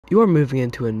You are moving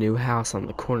into a new house on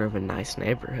the corner of a nice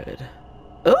neighborhood.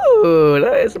 Ooh,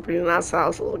 that is a pretty nice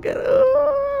house. Look at it.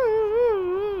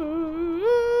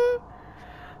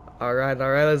 Alright,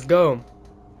 let's go.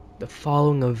 The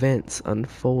following events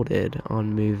unfolded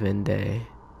on move-in day.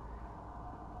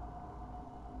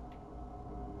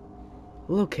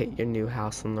 Locate your new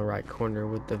house on the right corner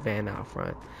with the van out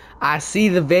front. I see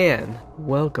the van.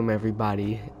 Welcome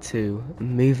everybody to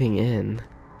Moving In,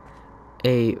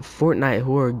 a Fortnite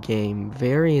horror game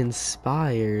very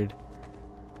inspired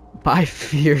by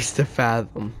Fears to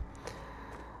Fathom.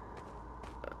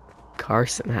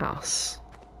 Carson House.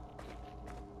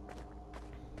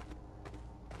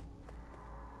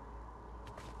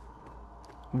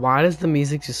 Why does the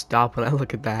music just stop when I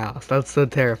look at the house? That's so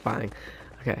terrifying.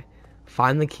 Okay.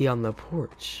 Find the key on the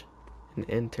porch and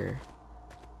enter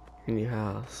your new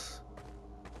house.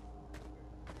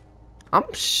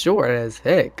 I'm short as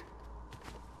heck.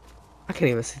 I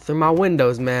can't even see through my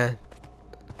windows, man.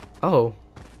 Oh.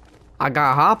 I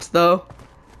got hops, though.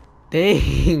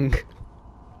 Dang.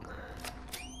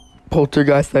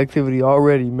 Poltergeist activity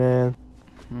already, man.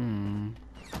 I'm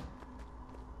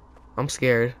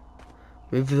scared.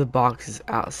 Move the boxes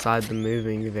outside the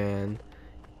moving van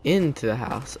into the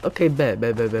house. Okay, bet.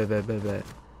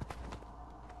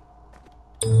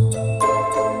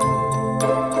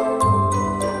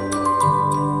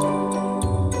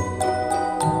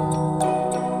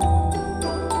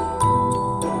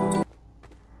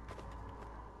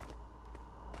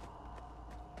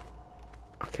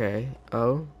 Okay.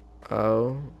 Oh.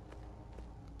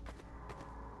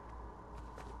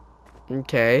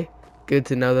 Okay. Good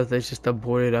to know that there's just a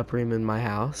boarded up room in my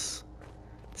house.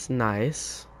 It's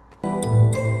nice.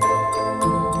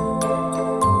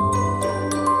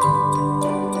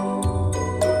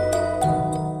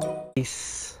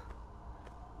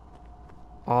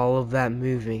 All of that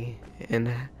moving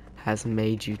and has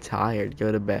made you tired.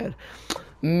 Go to bed.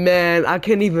 Man, I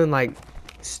can't even like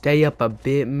stay up a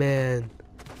bit, man.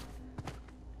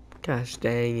 Gosh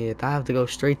dang it. I have to go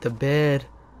straight to bed.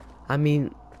 I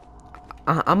mean,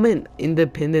 I'm an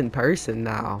independent person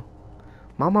now.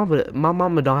 My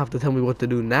mama don't have to tell me what to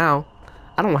do now.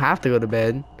 I don't have to go to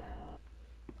bed.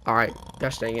 Alright,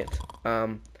 gosh dang it.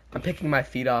 I'm picking my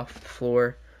feet off the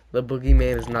floor. The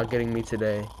boogeyman is not getting me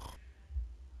today.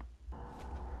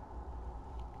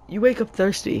 You wake up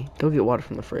thirsty. Go get water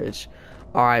from the fridge.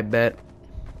 Alright, bet.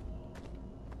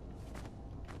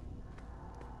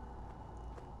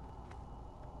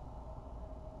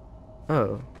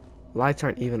 Oh, lights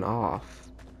aren't even off.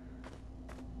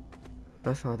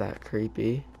 That's not that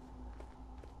creepy.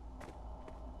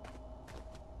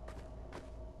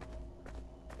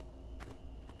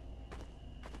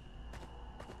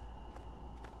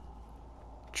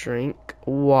 Drink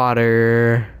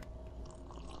water.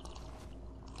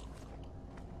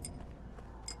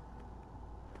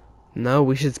 No,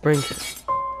 we should sprinkle.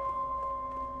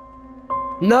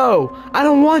 No, I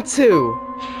don't want to.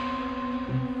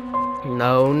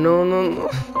 No.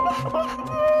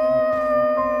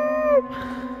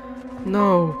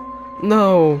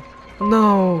 No.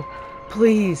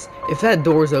 Please. If that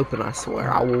door's open, I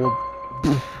swear I will.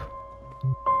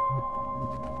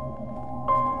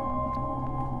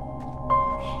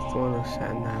 It's one of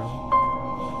shut now.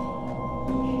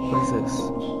 What is this?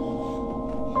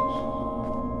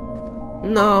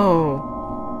 No.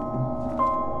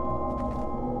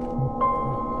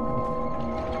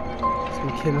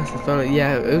 Some kid must have thrown it.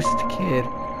 Yeah, it was just a kid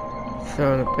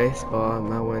throwing a baseball out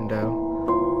my window.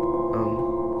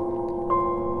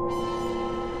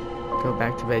 Go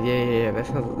back to bed. Yeah. That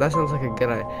sounds like a good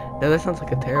idea. No, that sounds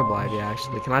like a terrible idea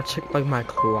actually. Can I check like my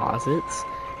closets?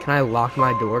 Can I lock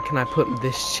my door? Can I put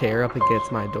this chair up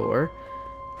against my door?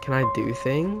 Can I do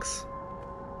things?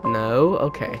 No?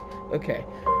 Okay. Okay,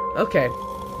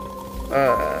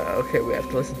 we have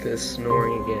to listen to this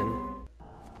snoring again.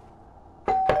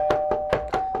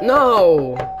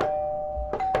 No!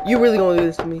 You really gonna do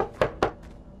this to me?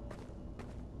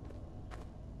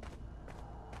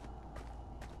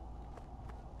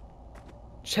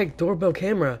 Check doorbell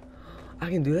camera. I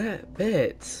can do that.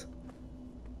 Bet.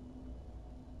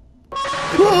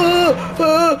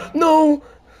 No!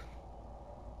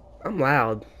 I'm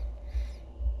loud.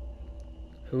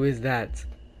 Who is that?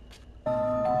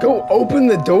 Go open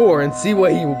the door and see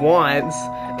what he wants.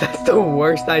 That's the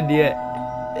worst idea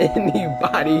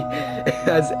anybody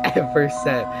has ever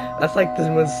said. That's like the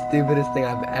most stupidest thing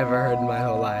I've ever heard in my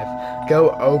whole life.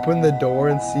 Go open the door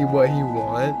and see what he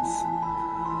wants.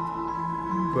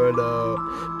 But no,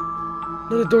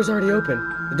 the door's already open.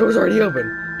 The door's already open.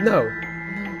 No,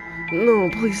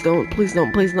 please don't.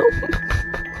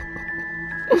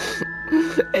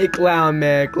 Hey, clown,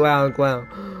 man. Clown,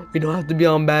 clown. We don't have to be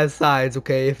on bad sides,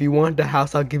 okay? If you want the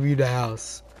house, I'll give you the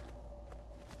house.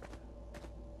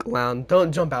 Clown,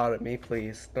 don't jump out at me,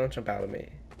 please. Don't jump out at me.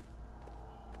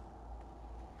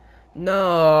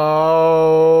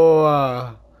 No.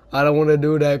 I don't want to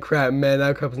do that crap, man.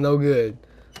 That crap's no good.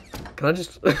 Can I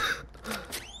just... I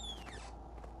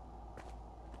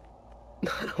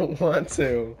don't want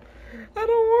to. I don't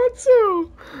want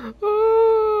to.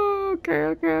 Oh,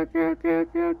 okay.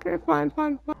 Fine.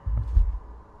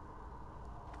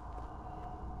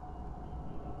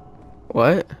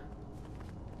 What?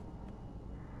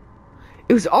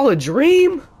 It was all a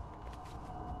dream?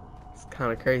 It's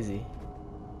kind of crazy.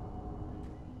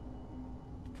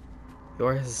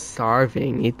 You're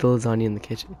starving. Eat the lasagna in the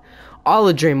kitchen. All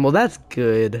a dream. Well, that's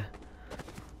good.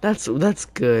 That's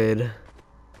good.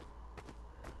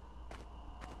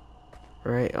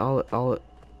 Right?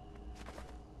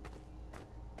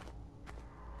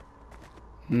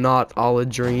 Not all a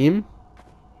dream.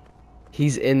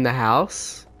 He's in the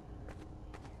house.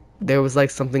 There was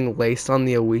like something laced on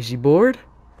the Ouija board.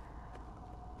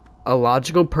 A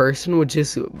logical person would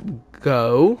just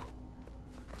go.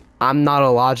 I'm not a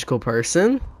logical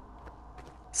person.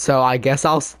 So I guess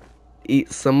I'll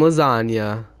eat some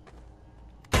lasagna.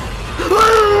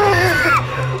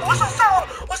 What's that sound?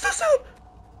 What's that sound?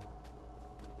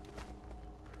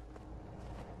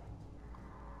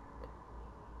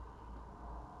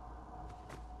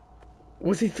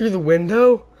 Was he through the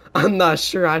window? I'm not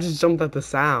sure. I just jumped at the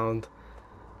sound.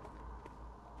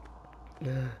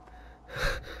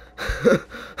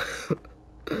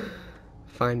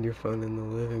 Find your phone in the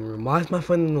living room. Why is my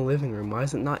phone in the living room? Why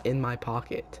is it not in my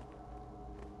pocket?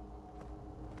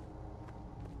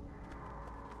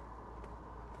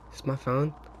 Is my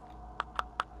phone?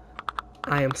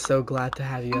 I am so glad to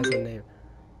have you as a neighbor.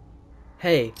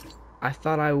 Hey, I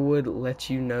thought I would let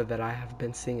you know that I have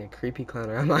been seeing a creepy clown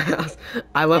around my house.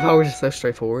 I love how we're just so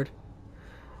straightforward.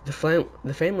 The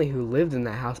family who lived in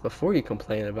that house before you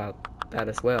complained about that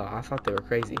as well. I thought they were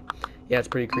crazy. Yeah, it's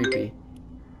pretty creepy.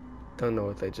 Don't know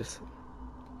what they just...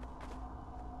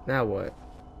 Now what?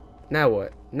 Now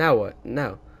what? Now what?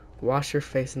 No. Wash your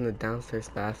face in the downstairs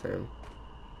bathroom.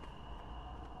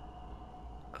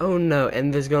 Oh no,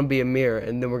 and there's gonna be a mirror,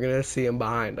 and then we're gonna see him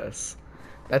behind us.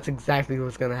 That's exactly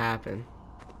what's gonna happen.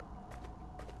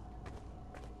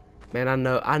 Man,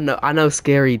 I know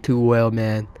scary too well,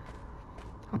 man.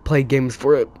 I play games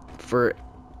for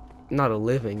not a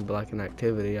living, but like an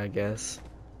activity, I guess.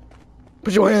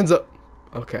 Put your hands up.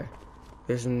 Okay.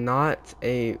 There's not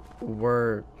a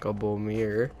workable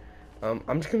mirror.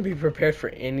 I'm just gonna be prepared for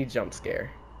any jump scare.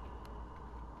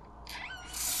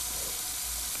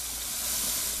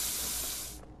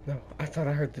 No, I thought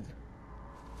I heard the...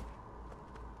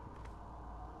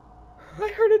 I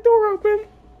heard a door open.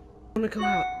 I wanna go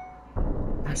out.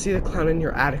 I see the clown in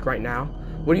your attic right now.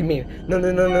 What do you mean? No.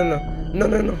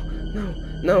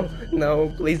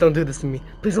 Please don't do this to me.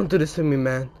 Please don't do this to me,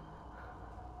 man.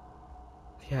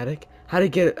 The attic? How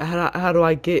do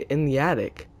I get in the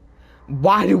attic?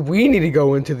 Why do we need to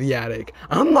go into the attic?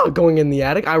 I'm not going in the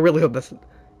attic. I really hope that's a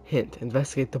hint.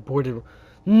 Investigate the boarded...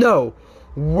 No!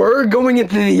 We're going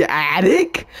into the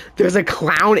attic? There's a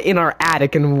clown in our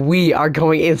attic and we are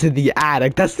going into the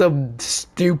attic. That's the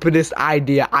stupidest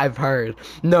idea I've heard.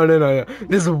 No.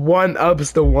 This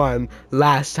one-ups the one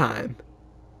last time.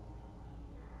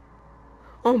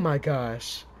 Oh my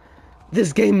gosh.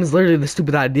 This game is literally the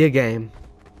stupid idea game.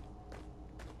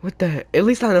 What the heck? At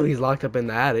least I know he's locked up in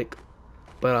the attic.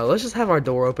 But let's just have our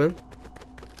door open.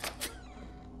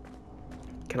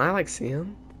 Can I like see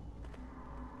him?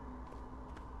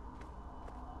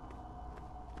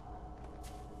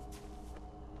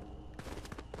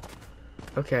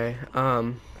 Okay,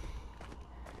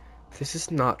 this is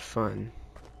not fun.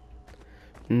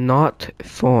 Not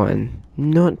fun.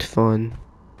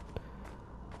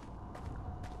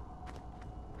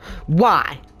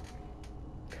 Why?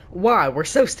 Why? We're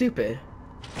so stupid.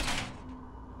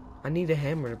 I need a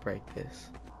hammer to break this.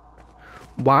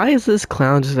 Why is this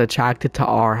clown just attracted to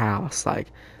our house? Like,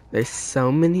 there's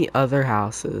so many other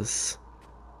houses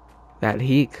that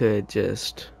he could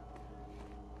just...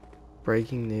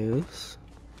 Breaking news?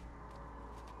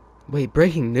 Wait,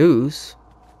 breaking news?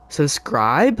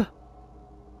 Subscribe?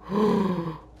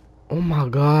 Oh my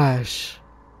gosh.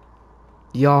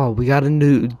 Y'all, we gotta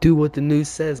do what the news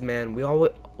says, man. We all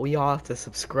have to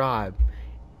subscribe.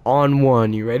 On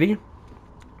one, you ready?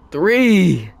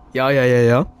 3.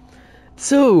 Yeah.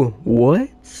 2.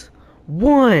 What?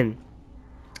 1.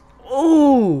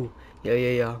 Oh.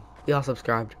 Yeah. Y'all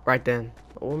subscribed right then.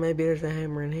 Well, maybe there's a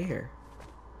hammer in here.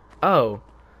 Oh.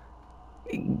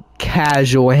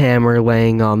 casual hammer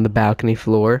laying on the balcony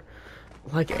floor.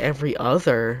 Like every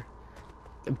other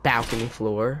balcony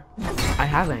floor. I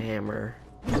have a hammer.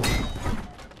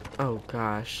 Oh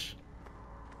gosh.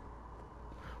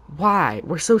 Why?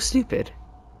 We're so stupid.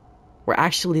 We're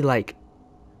actually like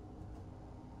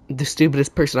the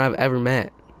stupidest person I've ever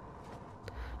met.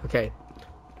 Okay.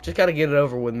 Just gotta get it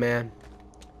over with, man.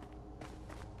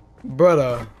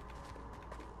 Brother.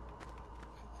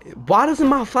 Why doesn't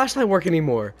my flashlight work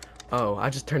anymore? Oh,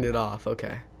 I just turned it off.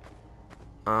 Okay.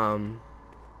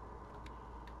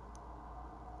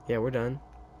 Yeah, we're done.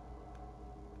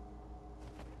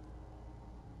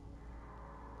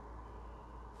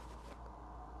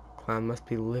 Clown must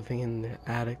be living in the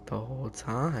attic the whole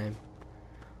time.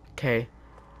 Okay.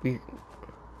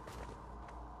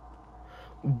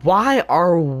 Why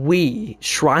are we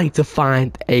trying to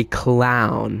find a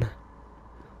clown?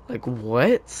 Like,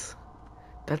 what?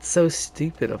 That's so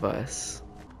stupid of us.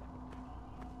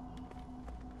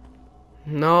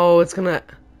 No, it's gonna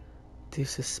do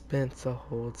suspense the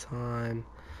whole time.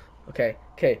 Okay.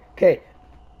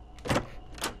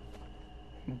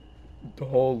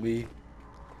 Holy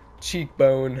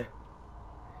cheekbone.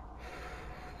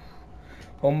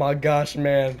 Oh my gosh,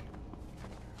 man.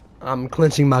 I'm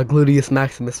clenching my gluteus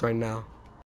maximus right now.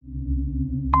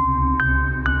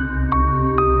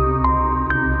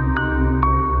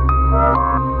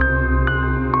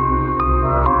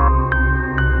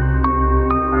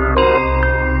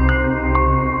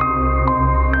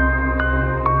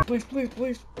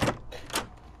 Please.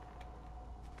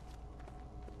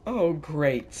 Oh,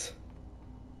 great.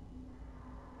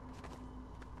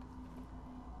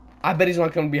 I bet he's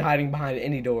not gonna be hiding behind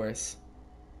any doors.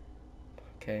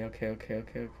 Okay.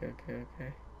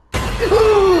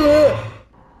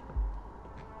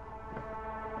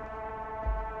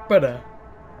 Brother.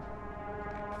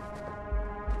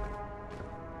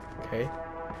 Okay.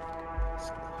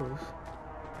 It's close.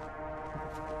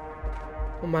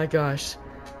 Oh my gosh.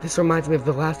 This reminds me of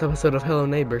the last episode of Hello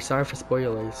Neighbor. Sorry for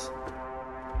spoilers.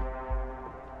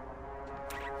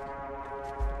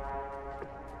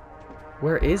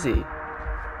 Where is he?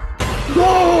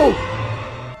 No!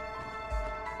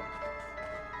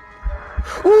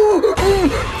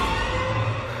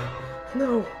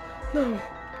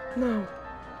 No.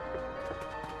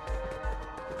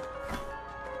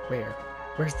 Where?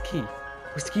 Where's the key?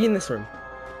 Where's the key in this room?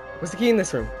 Where's the key in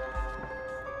this room?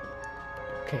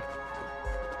 Okay.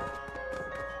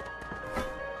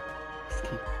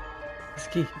 Where's the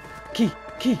key?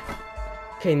 Key!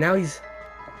 Okay, now he's...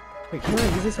 Wait, can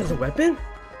I use this as a weapon?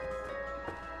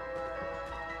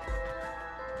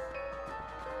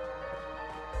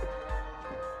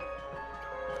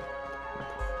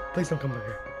 Please don't come up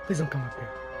here. Please don't come up here.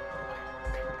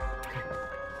 Okay.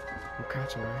 I'm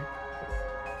crouching, right?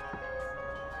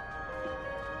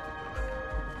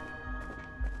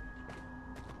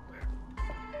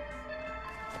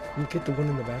 Can you get the one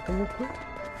in the bathroom real quick?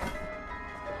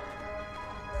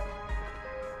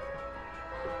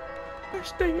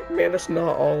 Gosh dang it, man, that's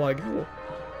not all I got.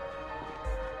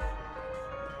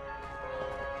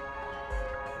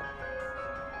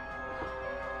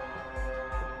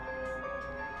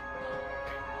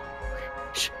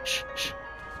 Shh.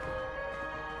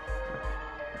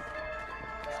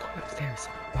 He's going upstairs.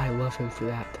 But I love him for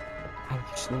that. I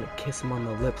just want to kiss him on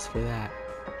the lips for that.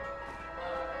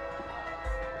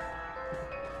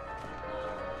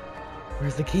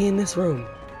 Where's the key in this room?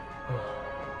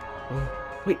 Oh.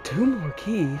 Wait, 2 more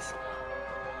keys?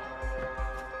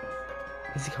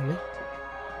 Is he coming?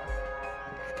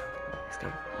 He's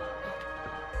coming.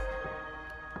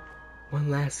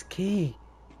 One last key.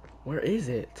 Where is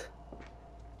it?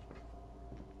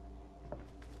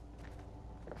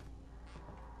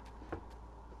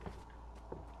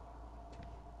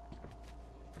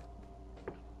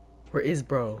 Where is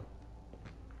bro?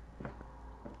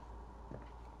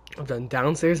 I've done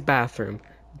downstairs bathroom,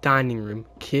 dining room,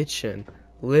 kitchen,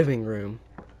 living room,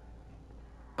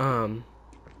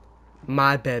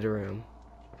 my bedroom.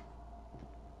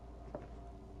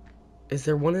 Is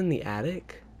there one in the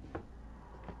attic?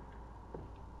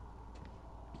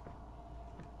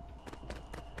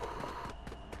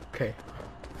 Okay.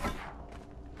 I'm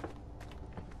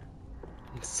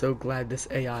so glad this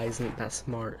AI isn't that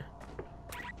smart.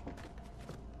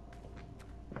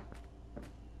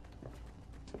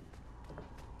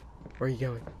 Where are you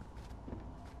going?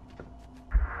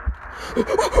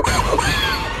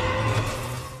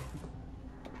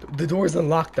 The door's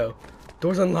unlocked though.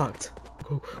 Door's unlocked.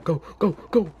 Go.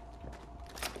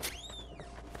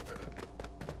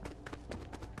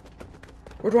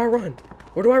 Where do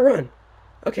I run?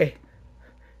 Okay.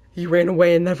 He ran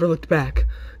away and never looked back.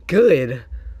 Good.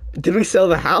 Did we sell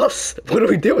the house? What do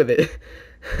we do with it?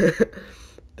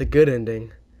 The good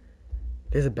ending.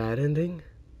 There's a bad ending?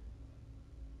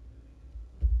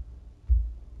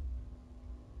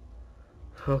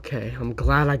 Okay, I'm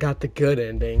glad I got the good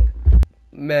ending.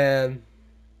 Man,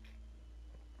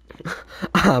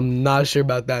 I'm not sure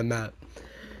about that map.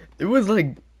 It was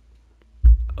like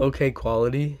okay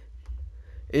quality.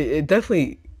 It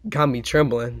definitely got me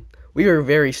trembling. We were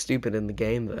very stupid in the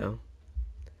game though.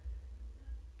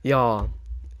 Y'all,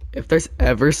 if there's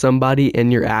ever somebody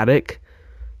in your attic,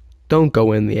 don't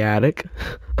go in the attic.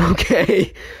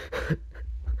 Okay?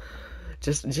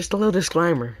 Just a little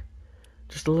disclaimer.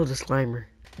 Just a little disclaimer.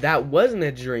 That wasn't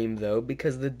a dream though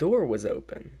because the door was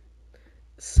open.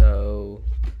 So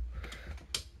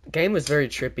game was very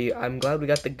trippy. I'm glad we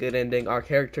got the good ending. Our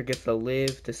character gets to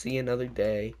live to see another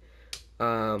day.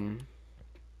 Um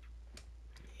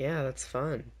yeah, that's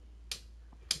fun.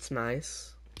 It's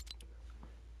nice.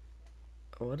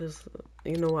 What is,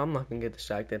 you know what, I'm not gonna get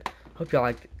distracted. Hope y'all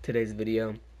liked today's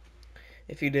video.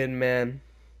 If you did, man,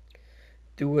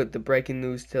 do what the breaking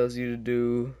news tells you to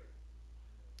do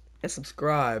and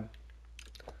subscribe,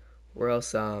 or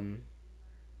else the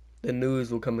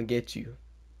news will come and get you,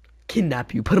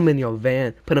 kidnap you, put them in your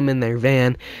van, put them in their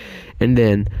van, and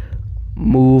then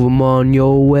move them on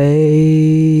your way.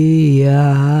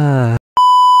 Yeah.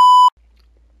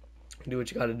 Do what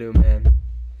you gotta do, man.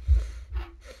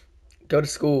 Go to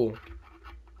school,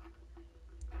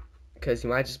 because you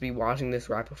might just be watching this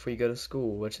right before you go to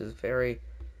school, which is very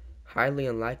highly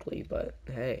unlikely, but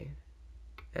hey.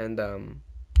 And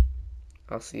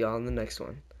I'll see y'all in the next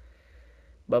one.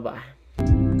 Bye-bye.